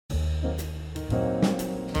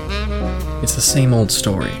It's the same old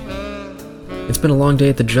story. It's been a long day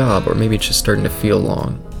at the job, or maybe it's just starting to feel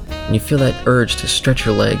long, and you feel that urge to stretch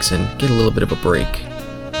your legs and get a little bit of a break.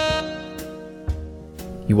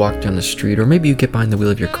 You walk down the street, or maybe you get behind the wheel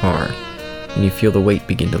of your car, and you feel the weight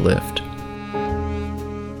begin to lift.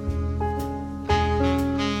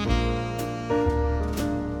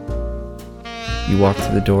 You walk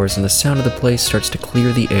through the doors, and the sound of the place starts to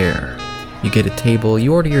clear the air. You get a table,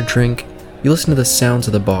 you order your drink, you listen to the sounds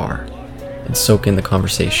of the bar, and soak in the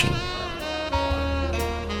conversation.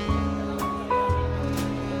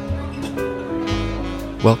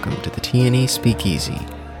 Welcome to the TNE Speakeasy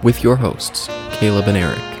with your hosts, Caleb and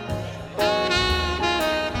Eric.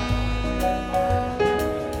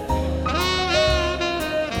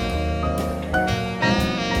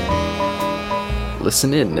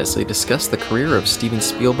 Listen in as they discuss the career of Steven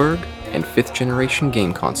Spielberg and fifth-generation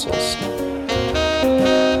game consoles.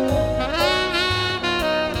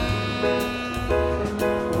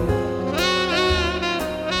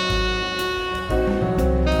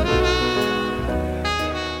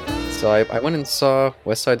 So I went and saw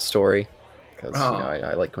West Side Story because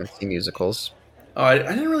I like going to see musicals. Oh, I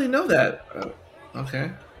didn't really know that. Okay.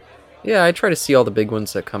 Yeah, I try to see all the big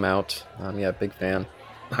ones that come out. Big fan.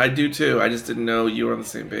 I do too. I just didn't know you were on the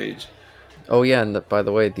same page. Oh yeah, and by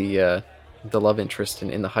the way, the love interest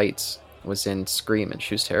in The Heights was in Scream, and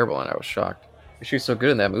she was terrible, and I was shocked. She was so good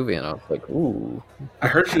in that movie, and I was like, ooh. I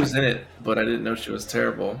heard she was in it, but I didn't know she was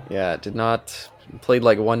terrible. Yeah, it did not. Played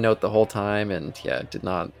like one note the whole time, and yeah, it did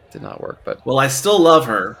not work. But well, I still love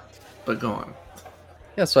her, but go on.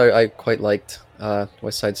 Yeah, so I quite liked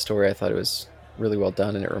West Side Story. I thought it was really well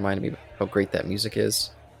done, and it reminded me of how great that music is.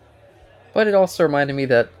 But it also reminded me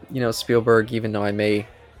that, Spielberg, even though I may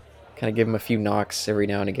kind of give him a few knocks every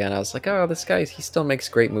now and again, I was like, oh, this guy, he still makes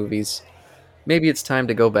great movies. Maybe it's time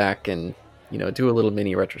to go back and, do a little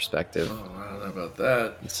mini retrospective. Oh, I don't know about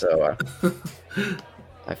that. So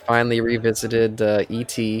I finally revisited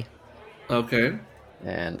E.T. Okay.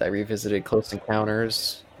 And I revisited Close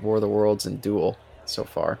Encounters, War of the Worlds, and Duel so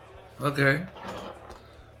far. Okay.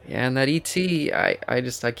 Yeah, and that E.T.,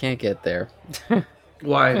 I can't get there.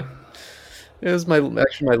 Why? It was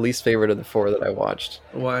actually my least favorite of the four that I watched.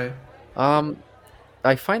 Why?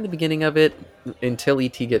 I find the beginning of it, until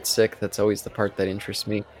E.T. gets sick, that's always the part that interests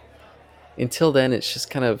me. Until then, it's just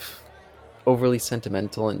kind of overly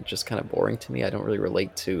sentimental and just kind of boring to me. I don't really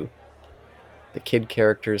relate to the kid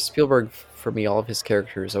characters. Spielberg, for me, all of his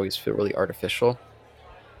characters always feel really artificial.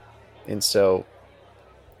 And so,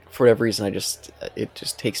 for whatever reason, it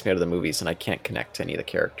just takes me out of the movies, and I can't connect to any of the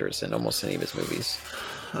characters in almost any of his movies.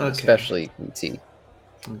 Okay. Especially E.T.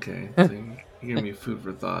 Okay, so you're giving me food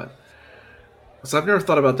for thought. So I've never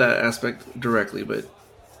thought about that aspect directly, but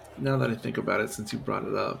now that I think about it, since you brought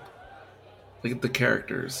it up, like the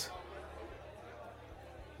characters,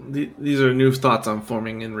 these are new thoughts I'm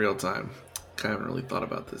forming in real time. I haven't really thought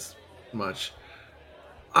about this much.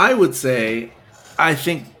 I would say, I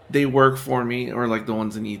think they work for me, or like the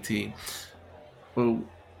ones in E.T. Well,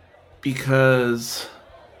 because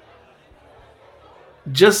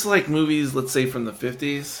just like movies, let's say from the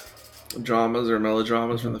 50s, dramas or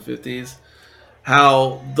melodramas from the 50s,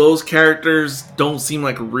 how those characters don't seem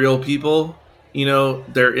like real people.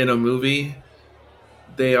 They're in a movie.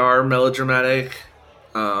 They are melodramatic.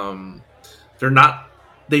 They're not.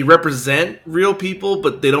 They represent real people,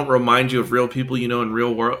 but they don't remind you of real people. In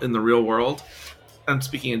the real world. I'm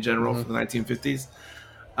speaking in general for the 1950s.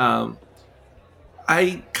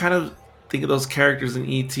 I kind of think of those characters in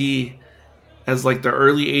E.T. as like the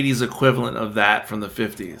early 80s equivalent of that from the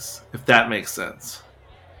 50s, if that makes sense.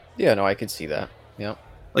 Yeah, no, I could see that. Yeah.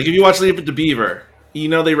 Like if you watch Leave It to Beaver,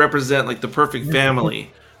 they represent like the perfect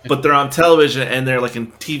family, but they're on television and they're like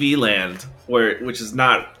in TV land, which is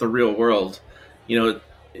not the real world.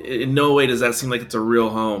 In no way does that seem like it's a real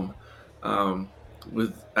home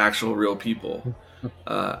with actual real people.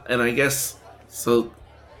 And I guess so.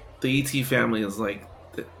 The E.T. family is like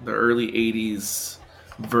the early 80s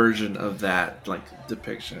version of that like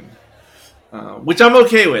depiction, which I'm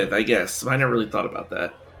okay with, I guess. I never really thought about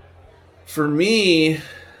that. For me,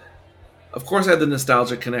 of course, I had the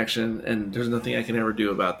nostalgia connection, and there's nothing I can ever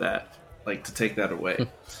do about that, like to take that away.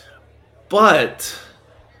 But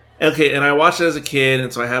okay, and I watched it as a kid,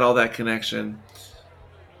 and so I had all that connection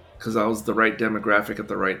because I was the right demographic at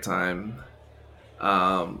the right time.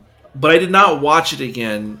 But I did not watch it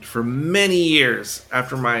again for many years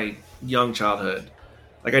after my young childhood.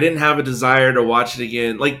 Like, I didn't have a desire to watch it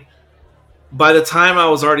again. Like, by the time I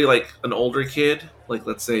was already, like, an older kid, like,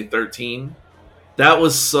 let's say 13, that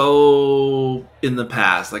was so in the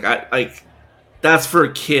past. Like, that's for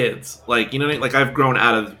kids. Like, you know what I mean? Like, I've grown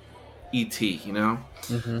out of ET. You know,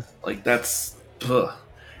 Mm-hmm. like that's. Ugh.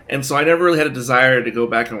 And so I never really had a desire to go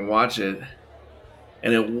back and watch it.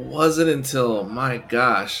 And it wasn't until, my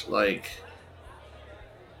gosh, like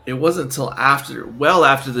it wasn't until after, well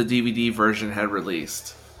after the DVD version had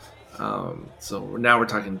released. So now we're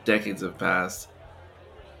talking decades have passed.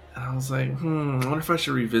 And I was like, I wonder if I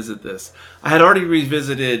should revisit this. I had already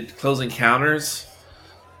revisited Close Encounters,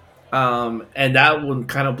 and that one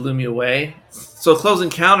kind of blew me away. So Close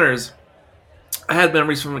Encounters, I had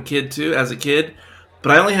memories from a kid too, as a kid,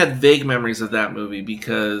 but I only had vague memories of that movie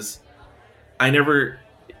because I never,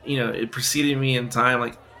 it preceded me in time.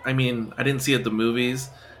 Like, I mean, I didn't see it at the movies.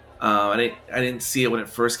 I didn't see it when it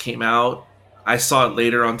first came out. I saw it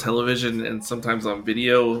later on television and sometimes on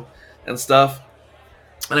video and stuff.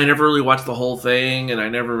 And I never really watched the whole thing, and I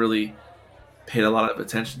never really paid a lot of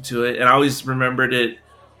attention to it. And I always remembered it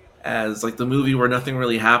as like the movie where nothing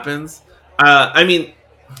really happens. I mean,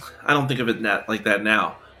 I don't think of it like that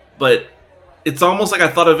now, but it's almost like I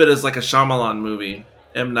thought of it as like a Shyamalan movie,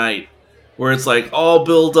 M. Night, where it's like all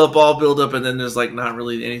build up, and then there's like not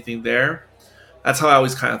really anything there. That's how I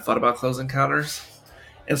always kind of thought about Close Encounters.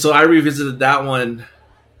 And so I revisited that one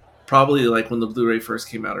probably like when the Blu-ray first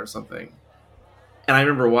came out or something. And I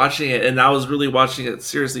remember watching it, and I was really watching it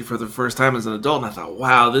seriously for the first time as an adult, and I thought,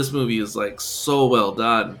 wow, this movie is like so well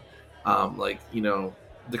done. Like,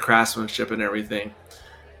 the craftsmanship and everything.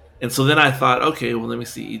 And so then I thought, okay, well, let me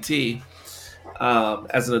see E.T.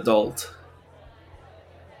 As an adult.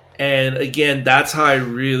 And again, that's how I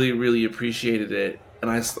really, really appreciated it.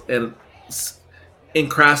 And in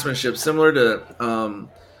craftsmanship, similar to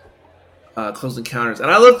Close Encounters.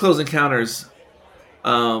 And I love Close Encounters,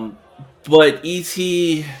 but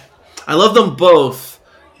E.T., I love them both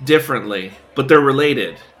differently, but they're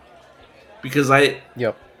related. Because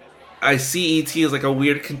Yep. I see E.T. as like a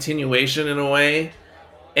weird continuation in a way.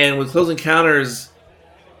 And with Close Encounters,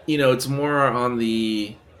 it's more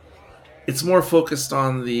focused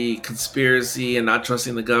on the conspiracy and not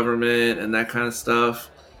trusting the government and that kind of stuff.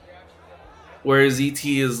 Whereas ET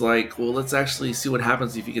is like, well, let's actually see what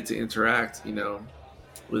happens if you get to interact,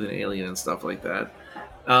 with an alien and stuff like that.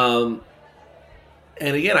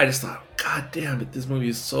 And again, I just thought, God damn it, this movie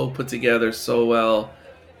is so put together so well.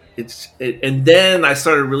 And then I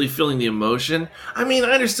started really feeling the emotion. I mean,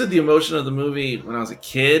 I understood the emotion of the movie when I was a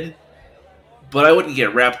kid, but I wouldn't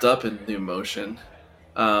get wrapped up in the emotion.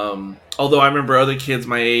 Although I remember other kids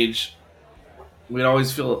my age, we'd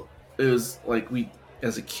always feel it was like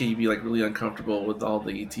as a kid, you'd be like really uncomfortable with all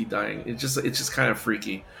the ET dying. It's just kind of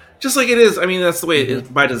freaky, just like it is. I mean, that's the way it is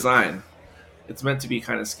by design. It's meant to be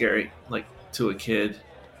kind of scary, like to a kid.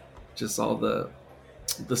 Just all the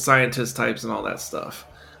scientist types and all that stuff.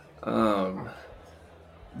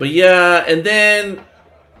 But yeah, and then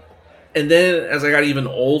as I got even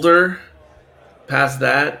older, past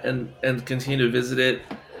that, and continue to visit it.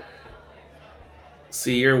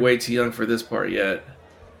 See, you're way too young for this part yet.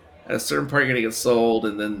 At a certain part, you're gonna get sold,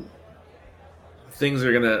 and then things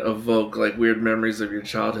are gonna evoke like weird memories of your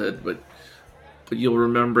childhood, but you'll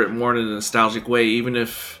remember it more in a nostalgic way, even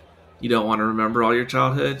if you don't want to remember all your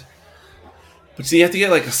childhood. But see, you have to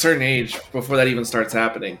get like a certain age before that even starts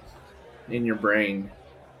happening in your brain,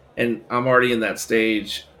 and I'm already in that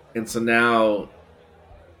stage, and so now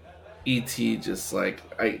E.T. just like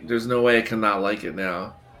there's no way I cannot like it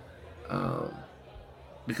now,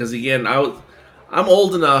 because again, I'm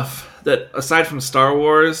old enough that aside from Star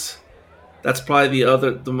Wars, that's probably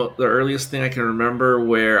the earliest thing I can remember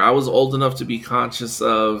where I was old enough to be conscious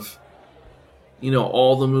of,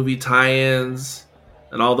 all the movie tie-ins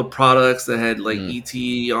and all the products that had like ET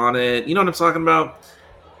on it. You know what I'm talking about?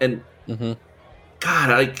 And Mm-hmm. God,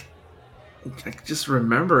 I just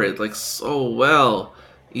remember it like so well.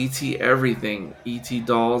 ET everything, ET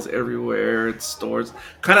dolls everywhere at stores.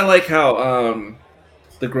 Kind of like how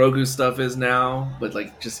the Grogu stuff is now, but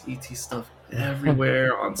like just ET stuff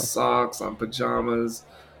everywhere on socks, on pajamas,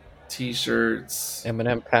 t-shirts,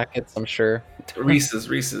 M&M packets, I'm sure. Reese's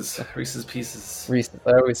Pieces, Reese,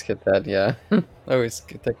 I always get that. Yeah, I always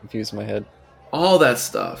get that confused in my head. all that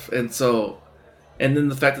stuff. And then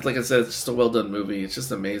the fact that, like I said, it's just a well done movie. It's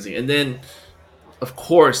just amazing. And then, of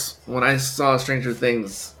course, when I saw Stranger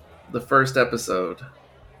Things, the first episode,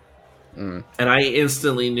 and I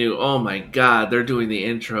instantly knew, oh my God, they're doing the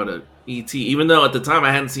intro to E.T. Even though at the time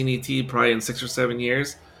I hadn't seen E.T. probably in 6 or 7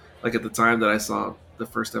 years, like at the time that I saw the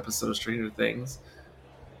first episode of Stranger Things,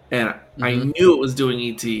 and I knew it was doing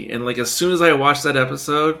E.T. And like as soon as I watched that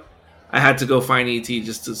episode, I had to go find E.T.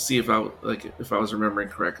 just to see if I was remembering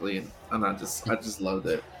correctly, and I just loved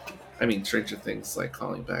it. I mean, Stranger Things, like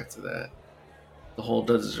calling back to that. The whole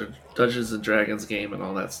Dungeons and Dragons game and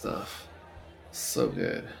all that stuff. So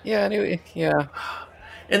good. Yeah, anyway, yeah.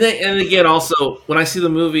 And again, also when I see the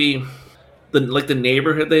movie, the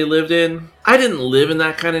neighborhood they lived in, I didn't live in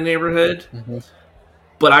that kind of neighborhood, Hmm.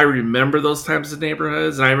 but I remember those types of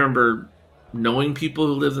neighborhoods, and I remember knowing people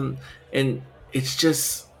who lived in, and it's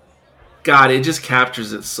just God, it just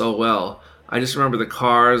captures it so well. I just remember the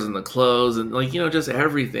cars and the clothes and just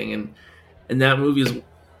everything, and that movie is.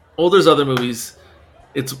 Oh, there's other movies.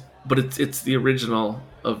 It's but it's the original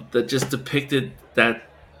of that just depicted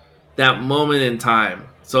that moment in time.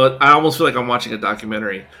 So I almost feel like I'm watching a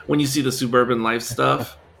documentary. When you see the suburban life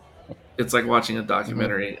stuff, it's like watching a Hmm.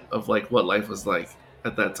 documentary of like what life was like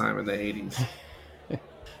at that time in the 80s.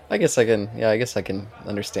 I guess I can. Yeah, I guess I can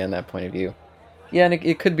understand that point of view. Yeah, and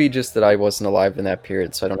it could be just that I wasn't alive in that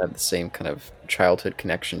period, so I don't have the same kind of childhood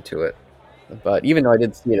connection to it. But even though I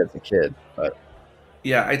did see it as a kid, but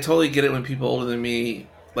Yeah, I totally get it when people older than me,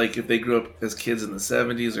 like if they grew up as kids in the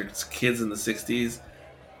 70s or kids in the 60s,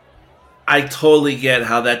 I totally get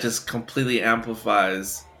how that just completely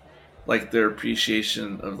amplifies like their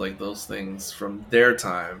appreciation of like those things from their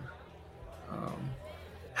time. Um,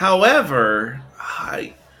 However,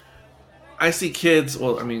 I see kids.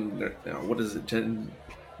 Well, I mean, what is it? Gen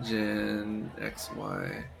X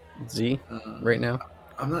Y. Z Uh, right now.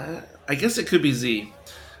 I'm not. I guess it could be Z.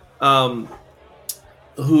 Um,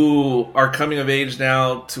 who are coming of age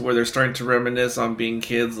now to where they're starting to reminisce on being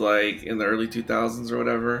kids, like in the early 2000s or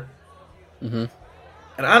whatever. Hmm.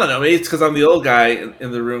 And I don't know. Maybe it's because I'm the old guy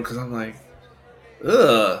in the room because I'm like,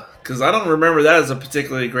 ugh, because I don't remember that as a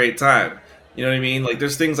particularly great time. You know what I mean? Like,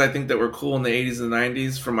 there's things I think that were cool in the 80s and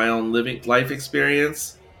 90s from my own living life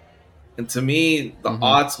experience. And to me, the Hmm.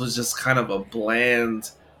 aughts was just kind of a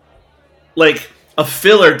bland, like a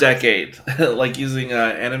filler decade, like using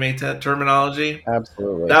anime terminology.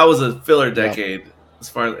 Absolutely. That was a filler Yeah. decade. As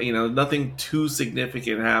far as, nothing too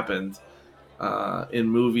significant happened in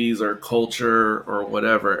movies or culture or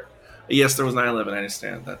whatever. Yes, there was 9/11. I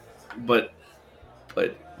understand that. But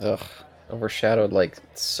Ugh. Overshadowed like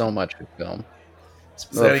so much of film. say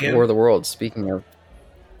that War again? of the Worlds. Speaking of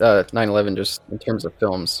 9/11, just in terms of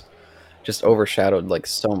films, just overshadowed like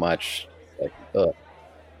so much. Like, ugh.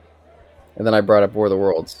 And then I brought up War of the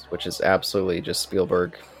Worlds, which is absolutely just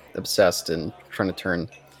Spielberg obsessed and trying to turn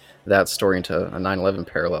that story into a 9/11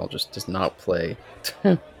 parallel. Just does not play.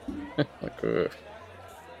 Like, ugh.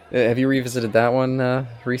 Have you revisited that one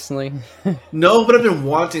recently? No, but I've been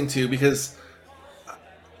wanting to because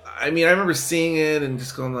I mean I remember seeing it and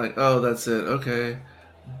just going like, oh, that's it, okay.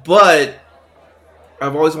 But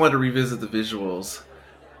I've always wanted to revisit the visuals,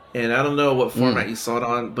 and I don't know what Mm. format you saw it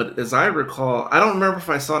on, but as I recall, I don't remember if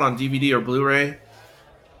I saw it on DVD or Blu-ray.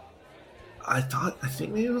 I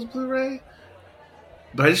think maybe it was Blu-ray,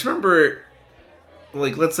 but I just remember,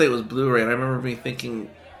 like, let's say it was Blu-ray, and I remember me thinking,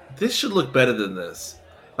 this should look better than this.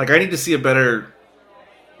 Like, I need to see a better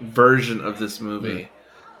version of this Mm. movie.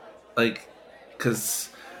 Like, because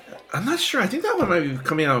I'm not sure. I think that one might be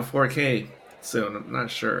coming out in 4K soon. I'm not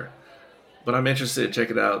sure, but I'm interested to check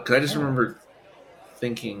it out because I just Oh. remember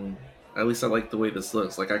thinking, at least I like the way this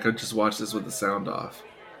looks. Like, I could just watch this with the sound off.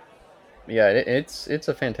 Yeah, it's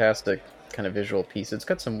a fantastic kind of visual piece. It's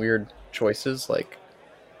got some weird choices, like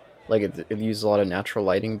it uses a lot of natural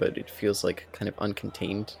lighting, but it feels like kind of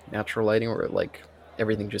uncontained natural lighting, where like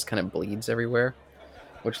everything just kind of bleeds everywhere,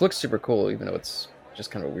 which looks super cool, even though it's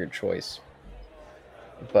just kind of a weird choice.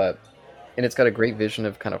 But and it's got a great vision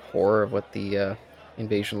of kind of horror of what the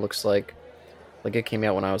invasion looks like. Like it came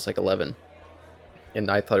out when I was like 11, and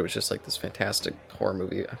I thought it was just like this fantastic horror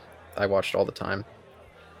movie I watched all the time.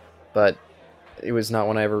 But it was not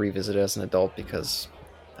one I ever revisited as an adult because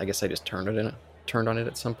I guess I just turned on it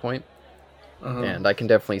at some point, Uh huh. and I can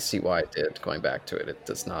definitely see why I did. Going back to it, it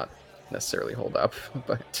does not necessarily hold up,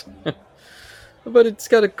 but but it's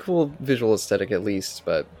got a cool visual aesthetic at least.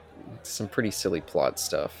 But some pretty silly plot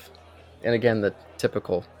stuff, and again the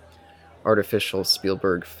typical artificial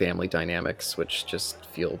Spielberg family dynamics, which just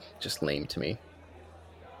feel just lame to me.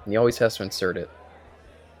 And he always has to insert it.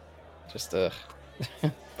 Just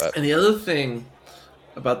but And the other thing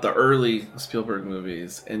about the early Spielberg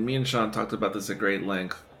movies, and me and Sean talked about this at great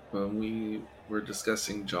length when we were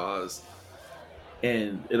discussing Jaws,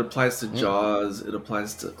 and it applies to mm, Jaws, it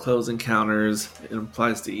applies to Close Encounters, it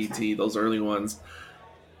applies to ET, those early ones.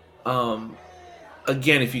 Um,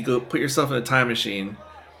 Again, if you go put yourself in a time machine,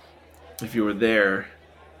 if you were there,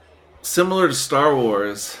 similar to Star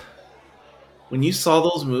Wars, when you saw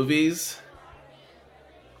those movies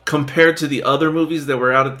compared to the other movies that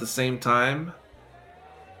were out at the same time,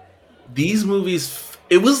 these movies,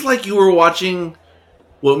 it was like you were watching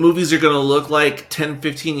what movies are going to look like 10,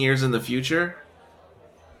 15 years in the future,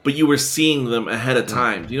 but you were seeing them ahead of Mm.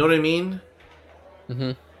 time. Do you know what I mean?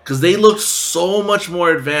 Mm-hmm. Because they look so much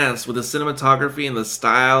more advanced with the cinematography and the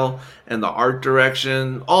style and the art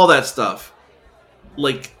direction, all that stuff.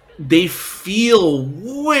 Like, they feel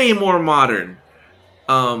way more modern.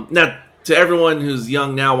 Now, to everyone who's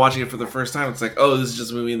young now watching it for the first time, it's like, oh, this is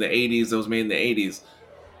just a movie in the 80s that was made in the 80s.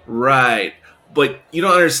 Right. But you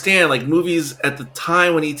don't understand, like, movies at the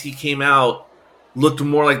time when E.T. came out looked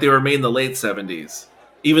more like they were made in the late 70s,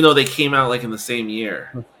 even though they came out, like, in the same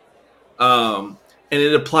year. And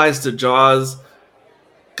it applies to Jaws,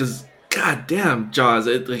 because, goddamn, Jaws,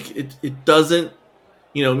 it doesn't,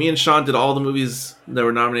 me and Sean did all the movies that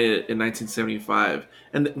were nominated in 1975.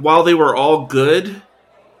 And while they were all good,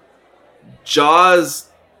 Jaws,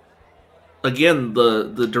 again,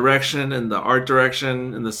 the direction and the art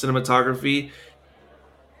direction and the cinematography,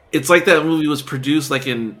 it's like that movie was produced like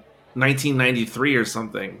in 1993 or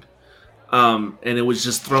something, and it was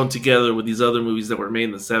just thrown together with these other movies that were made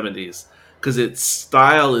in the 70s because its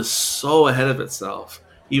style is so ahead of itself.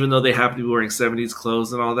 Even though they happen to be wearing 70s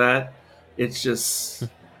clothes and all that, it's just.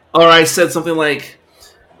 Or I said something like,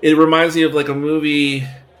 it reminds me of like a movie,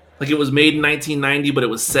 like it was made in 1990, but it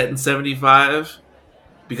was set in 75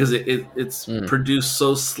 because it's Mm. produced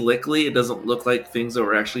so slickly, it doesn't look like things that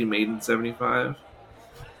were actually made in 75.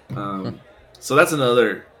 So that's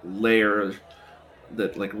another layer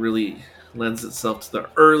that like really lends itself to the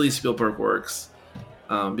early Spielberg works,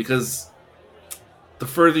 because the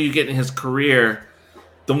further you get in his career,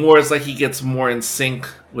 the more it's like he gets more in sync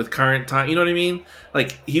with current time. You know what I mean?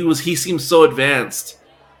 Like he seems so advanced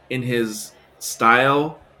in his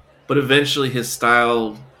style, but eventually his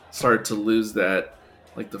style started to lose that.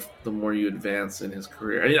 Like the more you advance in his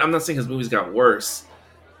career, I mean, I'm not saying his movies got worse.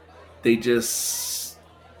 They just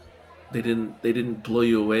they didn't blow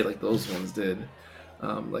you away like those ones did.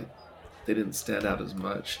 Like they didn't stand out as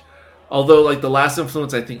much. Although, like the last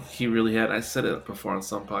influence I think he really had, I said it before on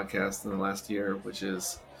some podcast in the last year, which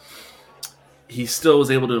is he still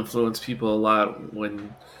was able to influence people a lot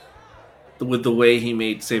when with the way he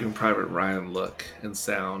made Saving Private Ryan look and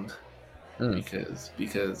sound, Mm.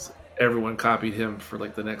 because everyone copied him for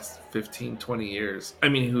like the next 15, 20 years. I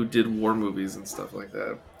mean, who did war movies and stuff like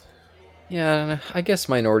that. Yeah, I guess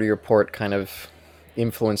Minority Report kind of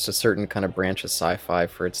influenced a certain kind of branch of sci-fi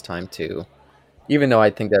for its time too. Even though I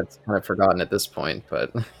think that's kind of forgotten at this point,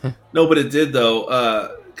 but No, but it did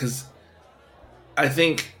though, because I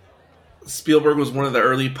think Spielberg was one of the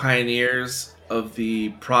early pioneers of the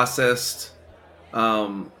processed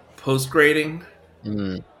post grading,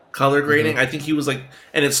 mm, color hmm grading. I think he was like,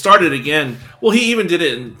 and it started again. Well, he even did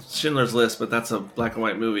it in Schindler's List, but that's a black and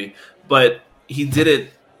white movie. But he did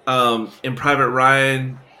it in Private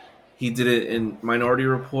Ryan. He did it in Minority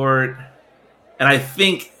Report, and I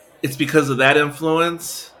think it's because of that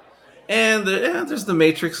influence. And there's the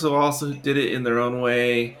Matrix, who also did it in their own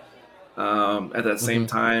way at that same hmm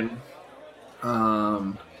time.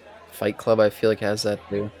 Um, Fight Club, I feel like has that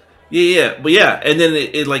too. yeah, but yeah, and then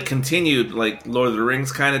it like continued. Like Lord of the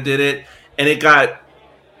Rings kind of did it, and it got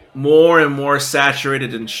more and more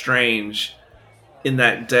saturated and strange in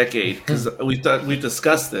that decade because we've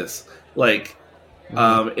discussed this. Like,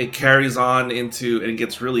 hmm it carries on into and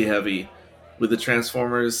gets really heavy with the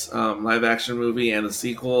Transformers live action movie and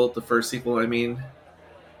the first sequel. I mean,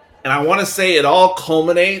 and I want to say it all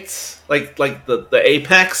culminates like the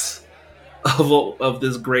apex of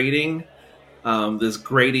this grading, this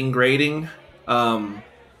grading. Um,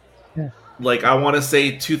 Yeah. like I want to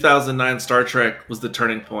say 2009 Star Trek was the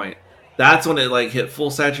turning point. That's when it like hit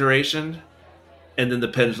full saturation, and then the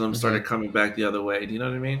pendulum hmm started coming back the other way. Do you know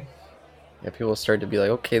what I mean? Yeah, people start to be like,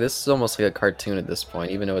 okay, this is almost like a cartoon at this point,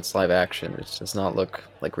 even though it's live action. It does not look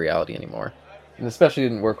like reality anymore. And especially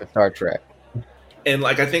didn't work with Star Trek. And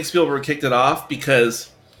like I think Spielberg kicked it off because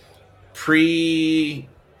pre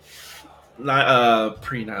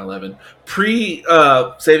pre 9/11, pre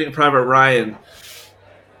Saving Private Ryan,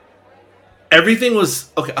 everything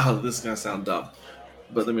was okay. Oh, this is gonna sound dumb,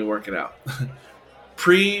 but let me work it out.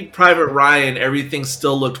 Pre Private Ryan, everything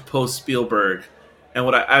still looked post Spielberg,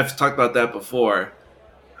 and I've talked about that before.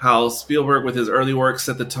 How Spielberg with his early work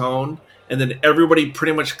set the tone, and then everybody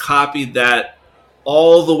pretty much copied that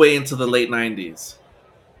all the way into the late '90s.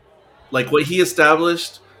 Like what he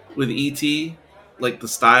established with ET, like the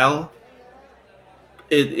style,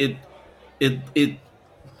 it it it it,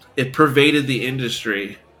 it pervaded the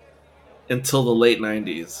industry until the late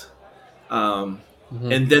 '90s. Um,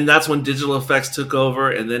 hmm and then that's when digital effects took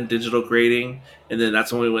over, and then digital grading, and then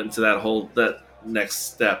that's when we went into that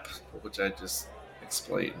next step, which I just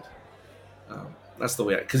explained. That's the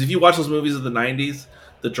way. Because if you watch those movies of the '90s,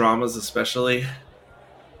 the dramas especially,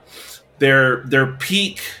 they're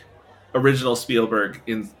peak original Spielberg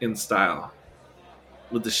in style,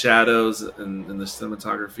 with the shadows and the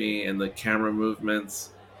cinematography and the camera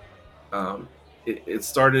movements. It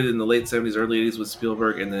started in the late '70s, early '80s with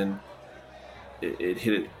Spielberg, and then it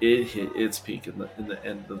hit its peak in the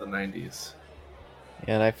end of the '90s.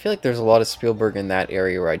 And I feel like there's a lot of Spielberg in that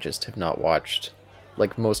area where I just have not watched,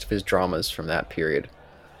 like most of his dramas from that period.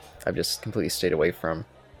 I've just completely stayed away from.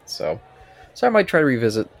 So, so I might try to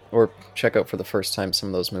revisit or check out for the first time some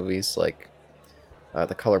of those movies like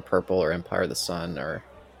The Color Purple or Empire of the Sun or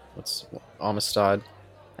what's Amistad.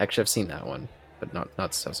 Actually, I've seen that one, but not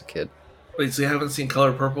since I was a kid. Wait, so you haven't seen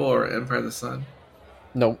Color Purple or Empire of the Sun?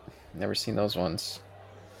 Nope, never seen those ones.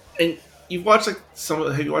 And you've watched like some.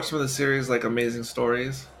 Have you watched some of the series like Amazing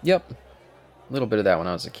Stories? Yep, a little bit of that when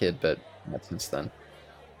I was a kid, but not since then.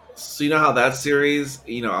 So you know how that series,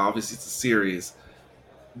 obviously it's a series,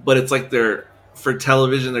 but it's like they're for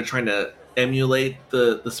television. They're trying to emulate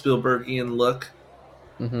the Spielbergian look.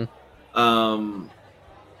 Mm-hmm. Um,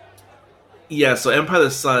 yeah. So Empire of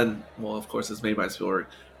the Sun, well, of course, it's made by Spielberg,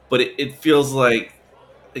 but it feels like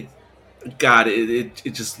God, it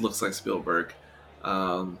just looks like Spielberg,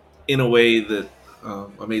 in a way that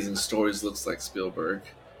Amazing Stories looks like Spielberg.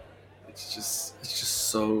 It's just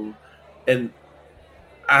so, and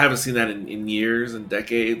I haven't seen that in years and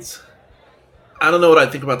decades. I don't know what I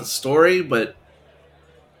think about the story, but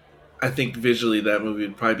I think visually that movie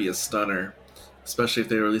would probably be a stunner, especially if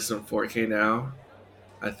they release it in 4K now.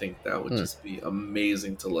 I think that would Hmm. just be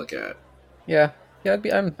amazing to look at. Yeah, yeah.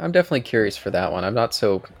 I'm definitely curious for that one. I'm not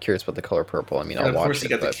so curious about The Color Purple. I mean, And I'll of course, watch you it,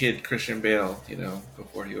 got the but kid Christian Bale,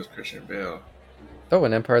 before he was Christian Bale. oh,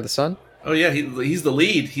 and Empire of the Sun. Oh yeah, he's the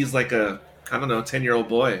lead. He's like a, I don't know, 10-year-old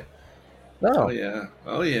boy. Oh Oh, yeah,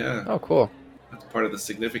 oh yeah. oh, cool. That's part of the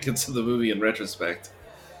significance of the movie in retrospect.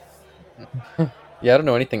 Yeah, I don't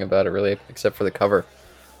know anything about it really, except for the cover.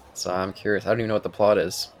 So I'm curious. I don't even know what the plot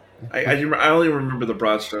is. I only remember the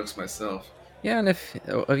broad strokes myself. Yeah, and if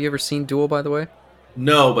have you ever seen Duel, by the way?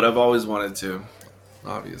 No, but I've always wanted to.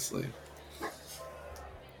 Obviously.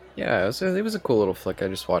 Yeah, it was a cool little flick. I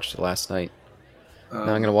just watched it last night.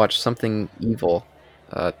 Now I'm Um, gonna watch Something Evil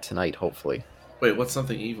tonight, hopefully. Wait, what's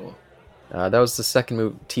something evil? That was the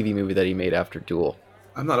second TV movie that he made after Duel.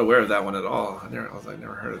 I'm not aware of that one at all. I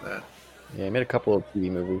never heard of that. Yeah, he made a couple of TV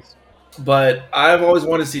movies. But I've always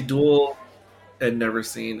wanted to see Duel and never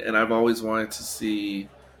seen, and I've always wanted to see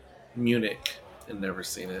Munich and never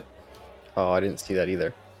seen it. Oh, I didn't see that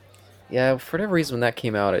either. Yeah, for whatever reason, when that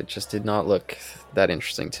came out, it just did not look that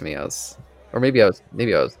interesting to me. Or maybe I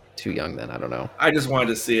was too young then. I don't know. I just wanted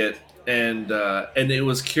to see it, and it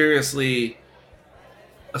was curiously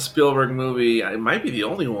a Spielberg movie. It might be the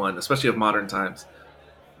only one, especially of modern times,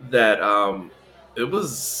 that it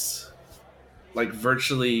was like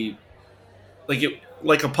virtually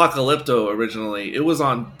like Apocalypto originally. It was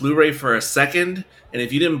on Blu-ray for a second, and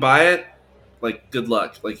if you didn't buy it, like good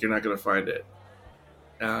luck, like you're not gonna find it.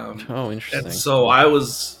 Oh, And interesting. so I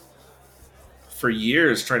was for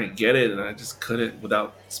years trying to get it, and I just couldn't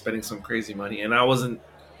without spending some crazy money. And I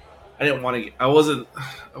didn't want to. I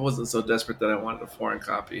wasn't so desperate that I wanted a foreign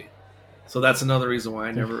copy. So that's another reason why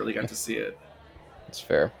I never really got to see it. That's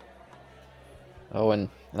fair. Oh, and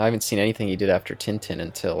I haven't seen anything he did after Tintin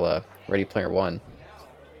until Ready Player One.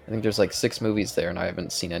 I think there's like 6 movies there, and I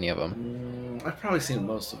haven't seen any of them. I've probably seen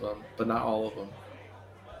most of them, but not all of them.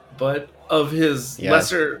 But of his Yeah.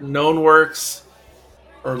 lesser known works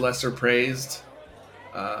or lesser praised,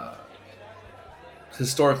 uh,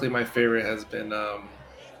 historically my favorite has been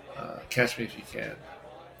Catch Me If You Can.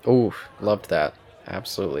 Oh, loved that.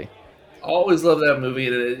 Absolutely. Always loved that movie.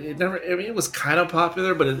 It never. I mean, it was kind of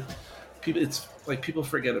popular, but it's like people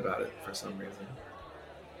forget about it for some reason.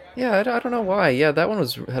 Yeah, I don't know why. Yeah, that one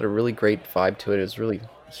had a really great vibe to it. It was really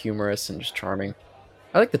humorous and just charming.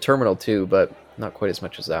 I like The Terminal too, but not quite as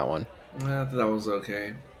much as that one. That was okay.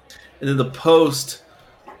 And then The Post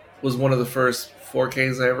was one of the first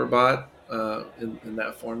 4Ks I ever bought in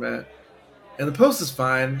that format. And The Post is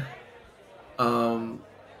fine,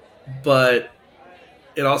 but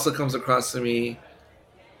it also comes across to me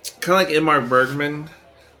kind of like Ingmar Bergman.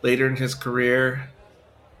 Later in his career,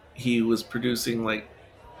 he was producing like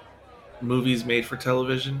movies made for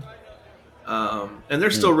television, and they're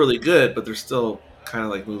Hmm. still really good, but they're still kind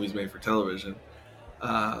of like movies made for television.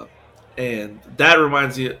 Uh, and that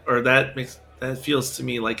reminds me, or that feels to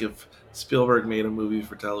me like if Spielberg made a movie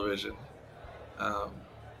for television. Um,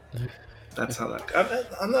 that's how that.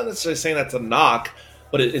 I'm not necessarily saying that's a knock,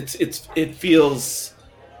 but it feels.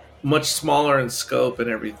 much smaller in scope and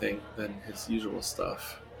everything than his usual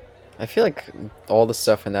stuff. I feel like all the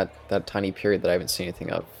stuff in that tiny period that I haven't seen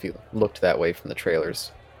anything of looked that way from the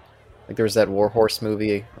trailers. Like there was that Warhorse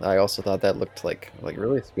movie. I also thought that looked like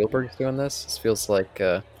really Spielberg's doing this. This feels like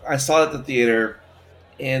I saw it at the theater,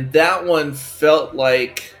 and that one felt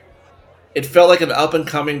like an up and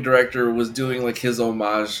coming director was doing like his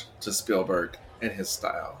homage to Spielberg and his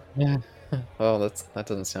style. yeah. Oh, that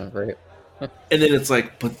doesn't sound great. And then it's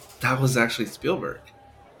like, but that was actually Spielberg.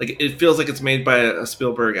 Like it feels like it's made by a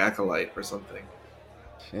Spielberg acolyte or something.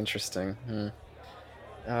 Interesting.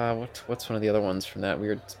 What's one of the other ones from that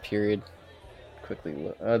weird period? Quickly,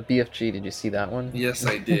 BFG. Did you see that one? Yes,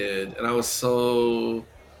 I did, and I was so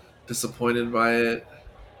disappointed by it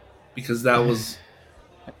because that was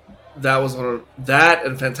one of that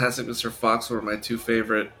and Fantastic Mr. Fox were my two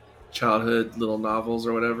favorite childhood little novels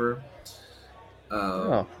or whatever.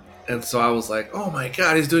 Oh, And so I was like, oh my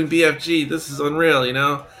god, he's doing BFG. This is unreal, you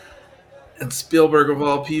know? And Spielberg of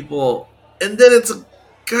all people. And then it's a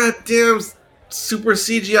goddamn super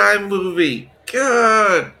CGI movie.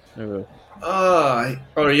 God. ooh. Oh,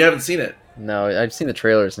 you haven't seen it. No, I've seen the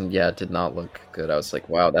trailers and yeah, it did not look good. I was like,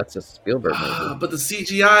 wow, that's a Spielberg movie. But the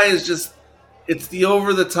CGI is just it's the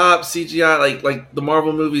over the top CGI like the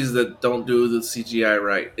Marvel movies that don't do the CGI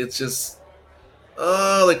right. It's just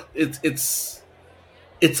like it's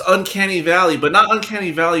Uncanny Valley, but not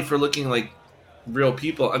Uncanny Valley for looking like real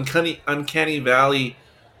people. Uncanny Valley.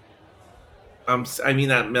 I mean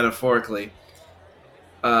that metaphorically.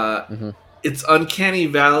 Hmm. It's Uncanny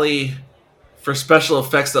Valley for special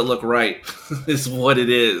effects that look right. Is what it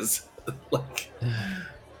is. like,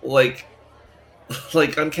 like,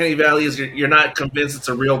 like Uncanny Valley is you're not convinced it's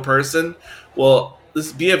a real person. Well,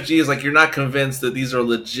 this BFG is like you're not convinced that these are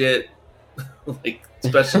legit, like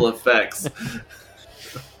special effects.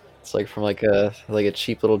 It's like from like a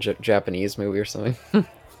cheap little Japanese movie or something.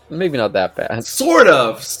 Maybe not that bad. Sort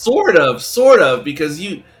of, because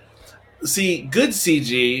you see, good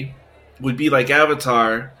CG would be like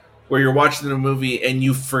Avatar, where you're watching a movie and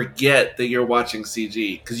you forget that you're watching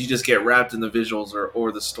CG because you just get wrapped in the visuals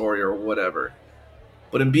or the story or whatever.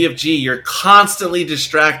 But in BFG, you're constantly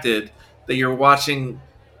distracted that you're watching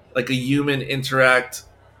like a human interact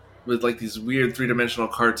with like these weird three-dimensional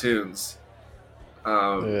cartoons.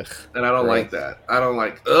 Ugh, And I don't gross. like that. I don't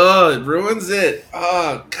like. It ruins it.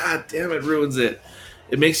 Oh, god damn, it ruins it.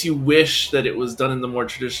 It makes you wish that it was done in the more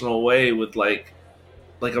traditional way with like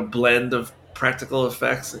a blend of practical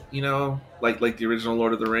effects. You know, like the original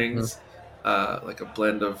Lord of the Mhm. Rings, like a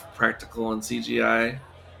blend of practical and CGI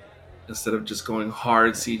instead of just going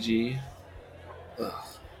hard CG. Ugh.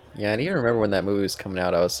 Yeah, and even remember when that movie was coming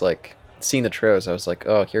out, I was like, seeing the trailers, I was like,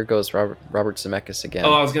 oh, here goes Robert Zemeckis Oh, again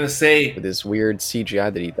I was gonna say with his weird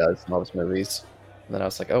CGI that he does in all his movies. And then I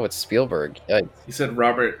was like, oh, it's Spielberg. Yikes. you said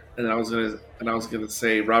Robert, and I was gonna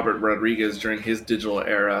say Robert Rodriguez during his digital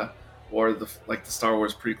era, or the Star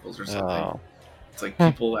Wars prequels or something. Oh, It's like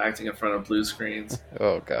people acting in front of blue screens.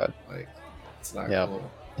 oh God. Like, it's not Yeah.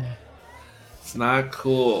 cool. It's not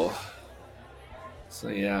cool. So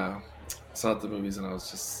yeah, I saw the movies and I was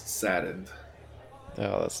just saddened.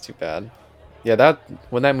 Oh, that's too bad. Yeah, that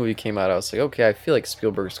when that movie came out, I was like, okay, I feel like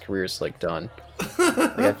Spielberg's career is like done. Like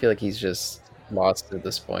I feel like he's just lost at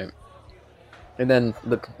this point. And then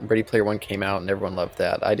look, Ready Player One came out, and everyone loved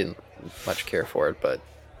that. I didn't much care for it, but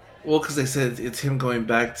Well, because they said it's him going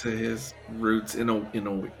back to his roots in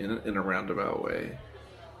a roundabout way.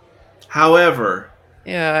 However,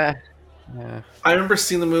 yeah, yeah. I remember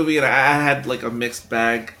seeing the movie and I had like a mixed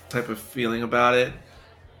bag type of feeling about it.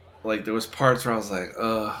 Like there was parts where I was like,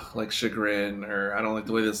 ugh, like chagrin, or I don't like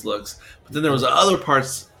the way this looks. But then there was other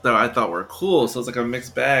parts that I thought were cool, so it's like a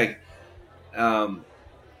mixed bag. Um,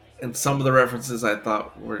 and some of the references I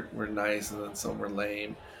thought were nice, and then some were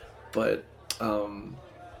lame. But um,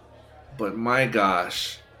 but my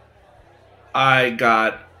gosh, I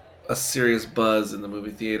got a serious buzz in the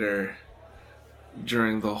movie theater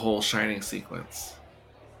during the whole Shining sequence.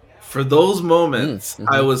 For those moments, I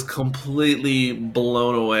Mm-hmm. was completely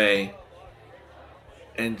blown away,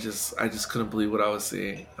 and I just couldn't believe what I was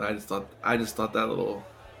seeing. And I just thought that little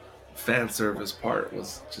fan service part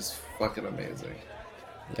was just fucking amazing.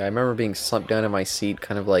 Yeah, I remember being slumped down in my seat,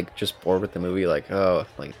 kind of like just bored with the movie, like, oh,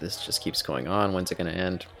 like this just keeps going on. When's it gonna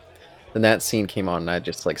end? Then that scene came on, and I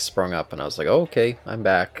just like sprung up, and I was like, oh, okay, I'm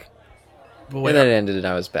back. But And wait, then it ended, and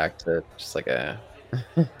I was back to just like,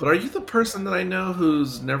 but are you the person that I know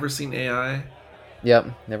who's never seen AI? yep,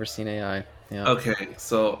 never seen AI. Yeah. Okay,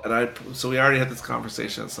 so we already had this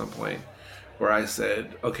conversation at some point where I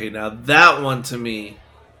said, okay, now that one to me,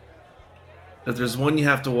 if there's one you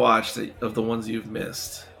have to watch of the ones you've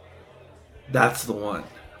missed, That's the one,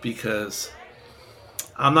 because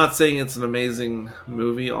I'm not saying it's an amazing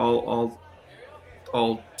movie all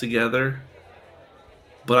together,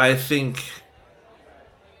 but I think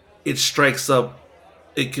it strikes up.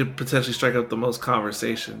 It could potentially strike up the most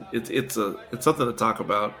conversation. It's something to talk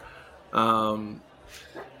about, um,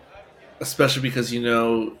 especially because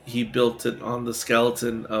he built it on the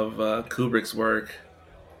skeleton of Kubrick's work,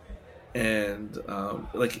 and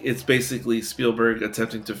like it's basically Spielberg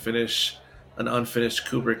attempting to finish an unfinished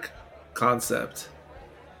Kubrick concept,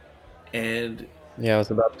 and Yeah, I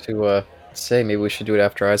was about to say maybe we should do it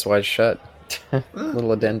after Eyes Wide Shut. eh,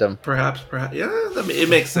 Little addendum. perhaps, yeah, I mean, it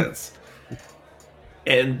makes sense.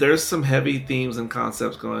 And there's some heavy themes and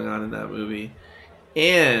concepts going on in that movie,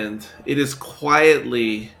 and it is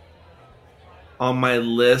quietly on my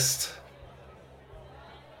list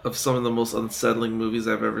of some of the most unsettling movies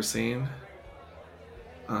I've ever seen.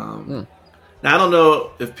 Hmm. Now I don't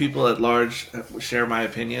know if people at large share my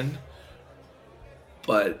opinion,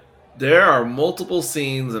 but there are multiple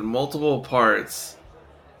scenes and multiple parts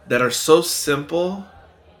that are so simple,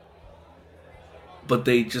 but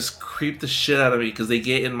they just creep the shit out of me because they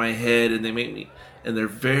get in my head and they make me, and they're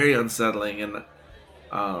very unsettling. And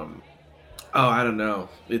um, oh, I don't know.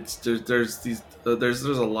 It's there's these there's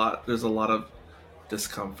a lot of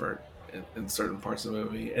discomfort in certain parts of the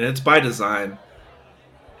movie, and it's by design.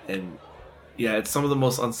 And yeah, it's some of the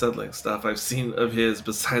most unsettling stuff I've seen of his,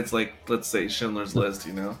 besides, like, let's say Schindler's List.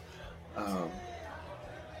 Um,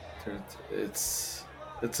 it's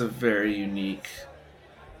a very unique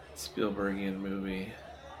Spielbergian movie.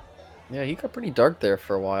 Yeah, he got pretty dark there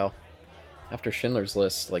for a while. After Schindler's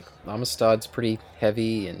List, like Amistad's pretty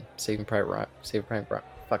heavy, and Saving Private Ryan.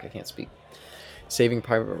 Fuck, I can't speak. Saving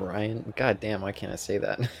Private Ryan. God damn, why can't I say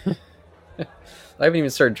that? I haven't even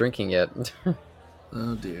started drinking yet.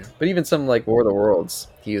 Oh dear. But even something like War of the Worlds,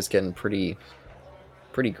 he was getting pretty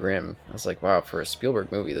grim. I was like, wow, for a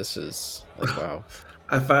Spielberg movie, this is like, wow.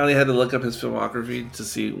 I finally had to look up his filmography to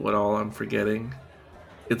see what all I'm forgetting.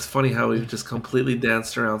 It's funny how we've just completely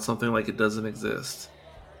danced around something like it doesn't exist.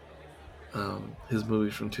 His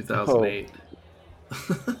movie from 2008.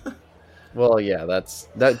 Well, yeah,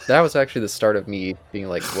 that was actually the start of me being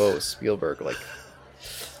like, whoa, Spielberg, like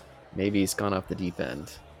maybe he's gone off the deep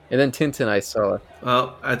end. And then Tintin, I saw.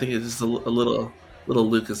 Well, I think it's just a little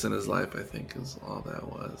Lucas in his life, I think, is all that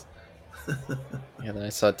was. Yeah, then I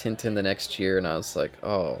saw Tintin the next year, and I was like,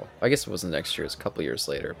 oh, I guess it wasn't next year; it was a couple years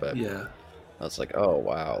later. But Yeah. I was like, oh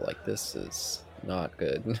wow, like this is not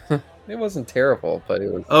good. It wasn't terrible, but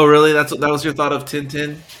it was. Oh, really? That was your thought of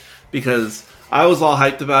Tintin? Because I was all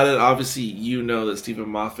hyped about it. Obviously, that Stephen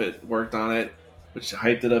Moffat worked on it, which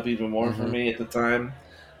hyped it up even more for me at the time.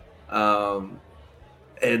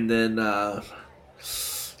 And then,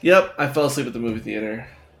 yep, I fell asleep at the movie theater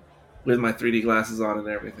with my 3D glasses on and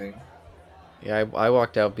everything. Yeah, I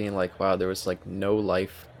walked out being like, wow, there was like no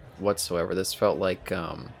life whatsoever. This felt like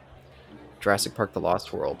Jurassic Park: The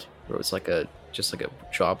Lost World, where it was like just like a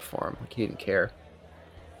job for him. Like he didn't care.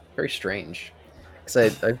 Very strange.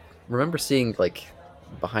 Because I remember seeing like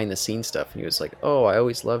behind the scenes stuff, and he was like, "Oh, I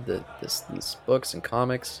always loved these books and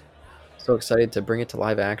comics. So excited to bring it to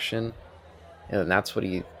live action." And then that's what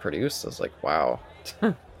he produced. I was like, "Wow."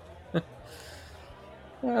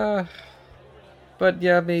 uh, but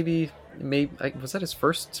yeah, maybe was that his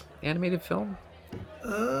first animated film?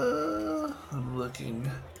 I'm looking.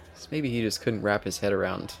 So maybe he just couldn't wrap his head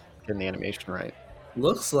around getting the animation right.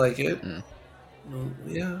 Looks like it. Well,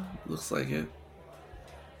 yeah, looks like it.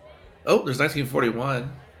 Oh, there's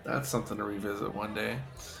 1941. That's something to revisit one day.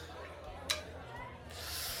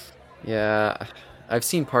 Yeah, I've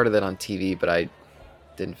seen part of that on TV, but I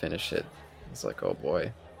didn't finish it. It's like, oh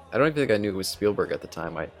boy. I don't even think I knew it was Spielberg at the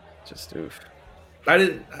time. I just, oof. I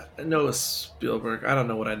didn't know it was Spielberg. I don't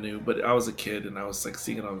know what I knew, but I was a kid and I was like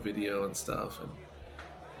seeing it on video and stuff, and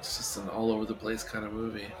it's just an all over the place kind of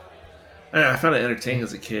movie. I found it entertaining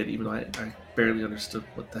as a kid, even though I barely understood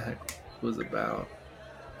what the heck it was about.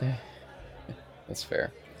 That's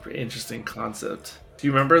fair. Pretty interesting concept. Do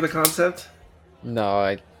you remember the concept?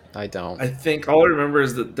 No, I don't. I think all I remember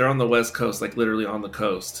is that they're on the West Coast, like literally on the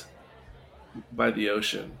coast by the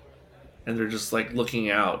ocean. And they're just like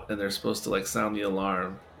looking out, and they're supposed to like sound the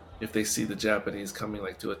alarm if they see the Japanese coming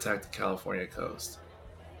like to attack the California coast.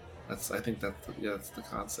 I think that's the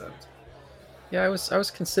concept. Yeah, I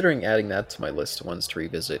was considering adding that to my list of ones to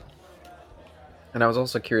revisit. And I was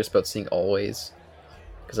also curious about seeing Always,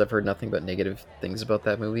 because I've heard nothing but negative things about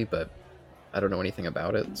that movie, but I don't know anything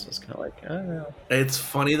about it, so it's kind of like, I don't know. It's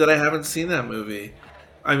funny that I haven't seen that movie.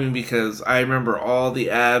 I mean, because I remember all the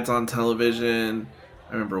ads on television.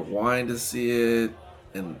 I remember wanting to see it,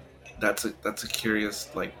 and that's a curious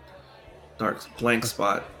like dark blank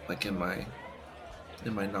spot like in my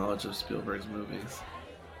knowledge of Spielberg's movies.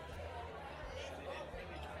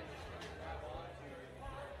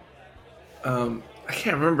 I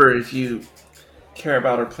can't remember if you care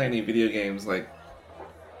about or play any video games like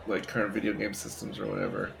current video game systems or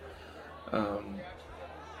whatever. Um,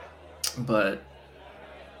 but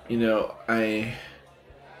I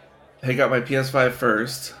got my PS5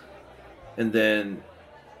 first, and then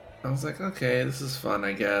I was like, okay, this is fun,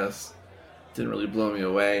 I guess. Didn't really blow me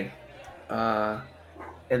away. Uh,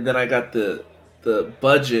 and then I got the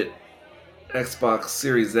budget Xbox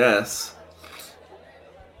Series S,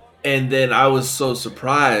 and then I was so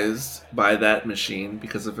surprised by that machine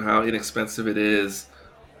because of how inexpensive it is,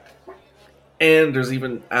 and there's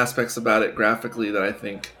even aspects about it graphically that I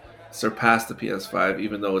think surpass the PS5,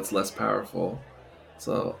 even though it's less powerful.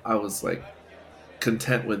 So I was like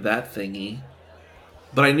content with that thingy.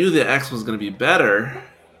 But I knew the X was going to be better,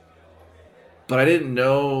 but I didn't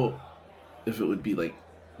know if it would be like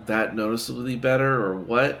that noticeably better or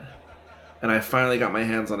what. And I finally got my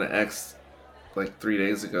hands on the X like 3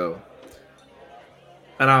 days ago,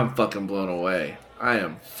 and I'm fucking blown away. I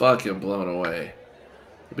am fucking blown away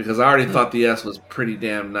because I already thought the S was pretty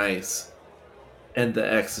damn nice, and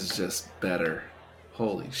the X is just better.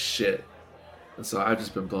 Holy shit! And so I've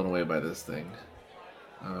just been blown away by this thing.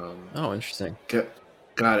 Oh, interesting.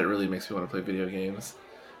 God, it really makes me want to play video games.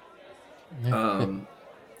 And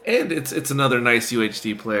it's another nice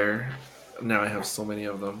UHD player. Now I have so many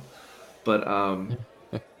of them, but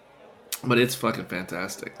it's fucking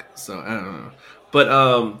fantastic. So I don't know. But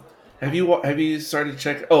have you started to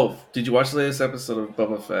check? Oh, did you watch the latest episode of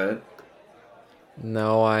Boba Fett?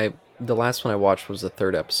 No, the last one I watched was the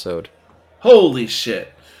third episode. Holy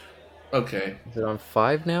shit! Okay, Is it on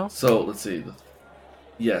 5 now? so let's see.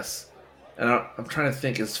 Yes, and I'm trying to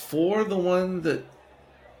think. Is 4 the one that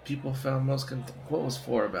people found most? What was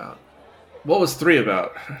 4 about? What was 3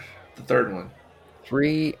 about? The third one.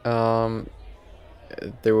 3,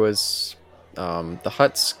 there was the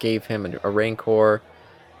Hutts gave him a Rancor.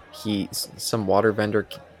 Some water vendor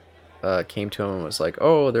came to him and was like,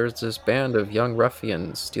 "Oh, there's this band of young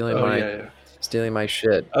ruffians stealing Oh my yeah. stealing my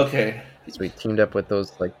shit." Okay, So he teamed up with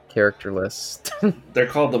those like characterless. they're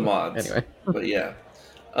called the mods. Anyway, But yeah.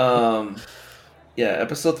 Um, yeah,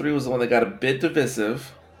 episode 3 was the one that got a bit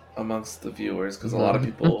divisive amongst the viewers because a lot of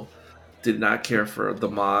people did not care for the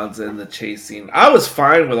mods and the chasing. I was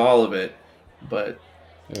fine with all of it, but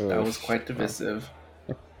that was quite divisive.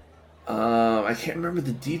 I can't remember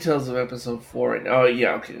the details of episode 4 right now. Oh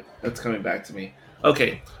yeah, okay, that's coming back to me.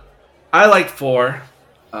 Okay, I liked 4.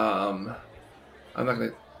 I'm not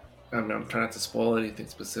gonna. I'm trying not to spoil anything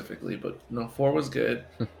specifically, but no, 4 was good.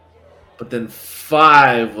 But then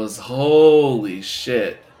 5 was holy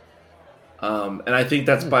shit. And I think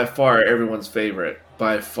that's by far everyone's favorite.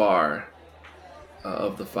 By far.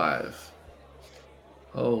 Of the 5.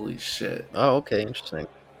 Holy shit. oh, okay, interesting.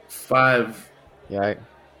 5. Yeah,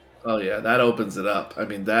 Oh yeah, that opens it up. I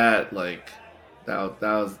mean that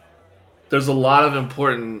was. There's a lot of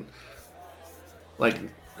important, like,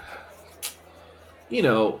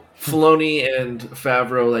 Filoni and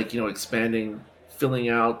Favreau, like, expanding, filling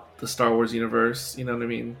out the Star Wars universe. You know what I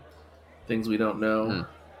mean? Things we don't know,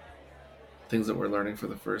 things that we're learning for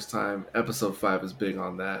the first time. Episode 5 is big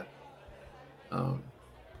on that.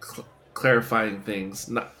 Clarifying things,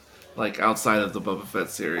 not like outside of the Boba Fett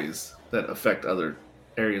series that affect other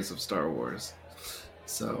areas of Star Wars.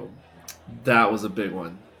 So that was a big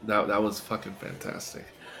one. That was fucking fantastic.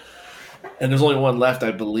 And there's only one left,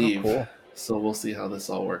 I believe. Oh, cool. So we'll see how this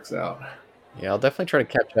all works out. yeah, I'll definitely try to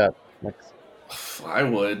catch up. I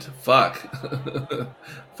would. Fuck.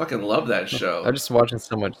 Fucking love that show. I'm just watching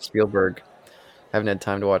so much Spielberg. I haven't had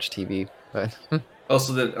time to watch TV, but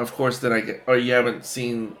Also, then of course, then I get. Oh, you haven't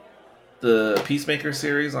seen the Peacemaker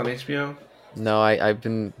series on HBO? no,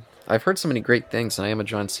 I've heard so many great things, and I am a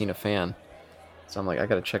John Cena fan, so I'm like, I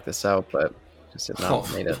gotta check this out, but just have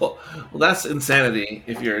not made it. Well, that's insanity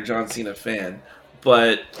if you're a John Cena fan.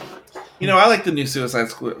 But I like the new Suicide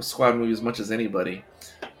Squad movie as much as anybody.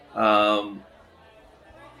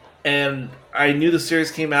 And I knew the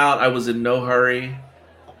series came out. I was in no hurry.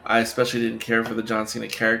 I especially didn't care for the John Cena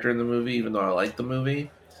character in the movie, even though I liked the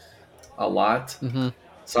movie a lot. Mm-hmm.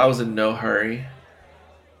 So I was in no hurry.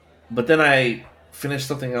 But then I finished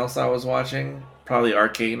something else I was watching, probably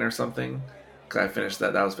Arcane or something. Because I finished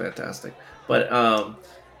that. That was fantastic. But I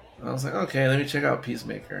was like, okay, let me check out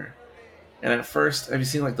Peacemaker. And at first, have you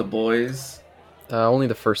seen like The Boys? Only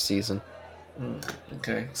the first season.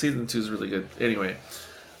 Okay, season 2 is really good. Anyway,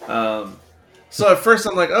 So at first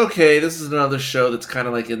I'm like, okay, this is another show that's kind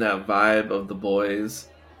of like in that vibe of The Boys,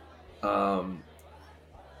 um,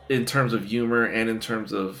 in terms of humor and in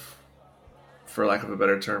terms of, for lack of a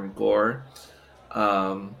better term, gore.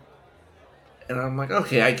 Um, and I'm like,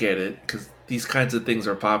 okay, I get it because these kinds of things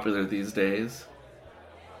are popular these days.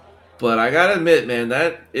 But I gotta admit, man,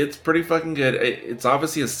 that it's pretty fucking good. It's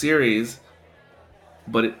obviously a series,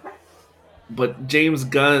 but but James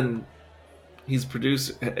Gunn, he's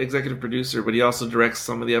executive producer, but he also directs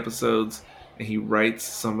some of the episodes and he writes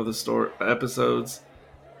some of the episodes.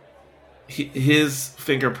 His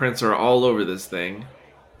fingerprints are all over this thing,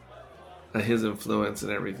 his influence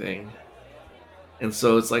and everything. And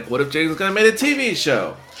so it's like, what if James Gunn made a TV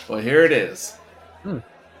show? Well, here it is. Hmm.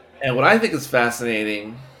 And what I think is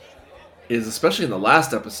fascinating is, especially in the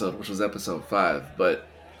last episode, which was episode 5, but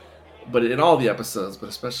in all the episodes, but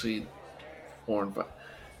especially 4 and 5,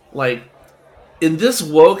 like in this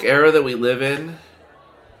woke era that we live in,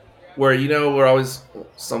 where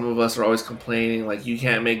some of us are always complaining like you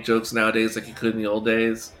can't make jokes nowadays like you could in the old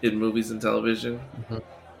days in movies and television. Mm-hmm.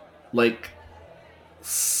 Like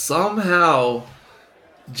somehow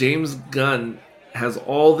James Gunn has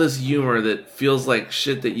all this humor that feels like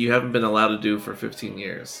shit that you haven't been allowed to do for 15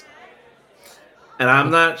 years. And I'm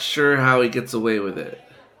not sure how he gets away with it.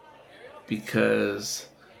 Because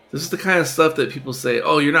this is the kind of stuff that people say,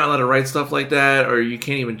 oh, you're not allowed to write stuff like that, or you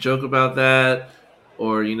can't even joke about that,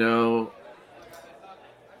 or,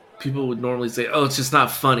 people would normally say, oh, it's just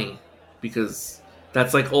not funny, because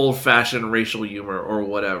that's like old-fashioned racial humor or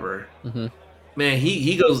whatever. Mm-hmm. Man,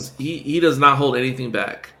 he does not hold anything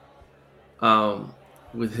back,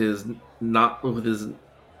 with his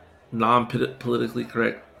non-politically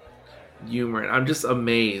correct humor, and I'm just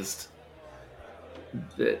amazed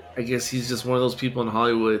that I guess he's just one of those people in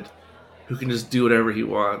Hollywood who can just do whatever he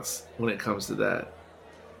wants when it comes to that,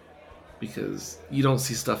 because you don't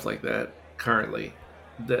see stuff like that currently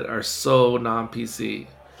that are so non-PC.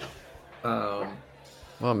 Well,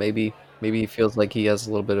 maybe he feels like he has a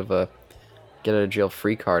little bit of a get out of jail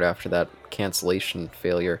free card after that cancellation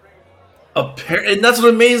failure. And that's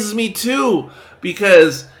what amazes me too,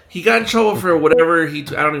 because he got in trouble for whatever I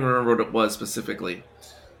don't even remember what it was specifically,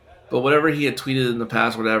 but whatever he had tweeted in the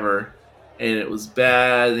past, whatever, and it was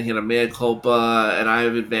bad, and he had a mea culpa, and I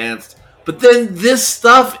have advanced. But then this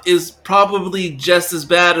stuff is probably just as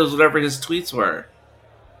bad as whatever his tweets were.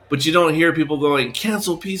 But you don't hear people going,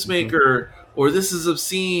 cancel Peacemaker, or this is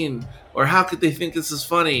obscene, or how could they think this is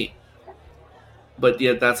funny? But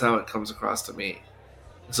yet that's how it comes across to me.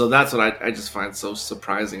 So that's what I just find so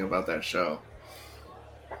surprising about that show.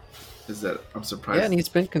 Is that I'm surprised. Yeah, and he's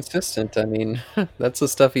been consistent. I mean, that's the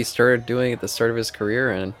stuff he started doing at the start of his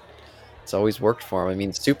career, and it's always worked for him. I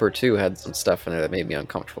mean, Super 2 had some stuff in it that made me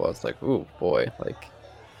uncomfortable. I was like, ooh, boy. Like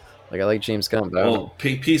I like James Gunn, but I don't know.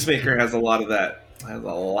 Peacemaker has a lot of that.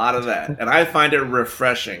 And I find it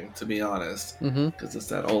refreshing, to be honest, because it's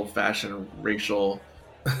that old-fashioned racial,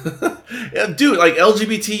 yeah, dude, like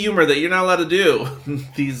LGBT humor that you're not allowed to do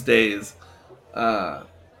these days, and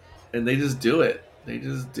they just do it. They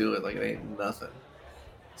just do it like it ain't nothing.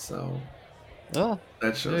 So, Oh,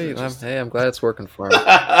 that shows. hey, I'm glad it's working for him.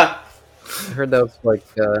 I heard that was like,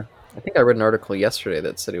 I think I read an article yesterday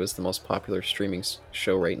that said it was the most popular streaming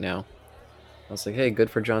show right now. I was like, hey, good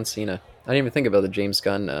for John Cena. I didn't even think about the James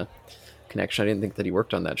Gunn connection. I didn't think that he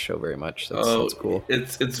worked on that show very much. That's cool.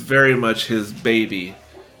 It's very much his baby.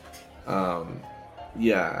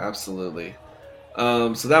 Yeah, absolutely.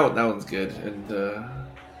 So that one's good, and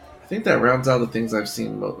I think that rounds out the things I've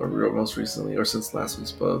seen most recently, or since last we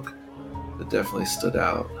spoke. That definitely stood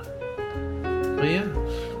out. But yeah,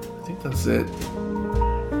 I think that's it.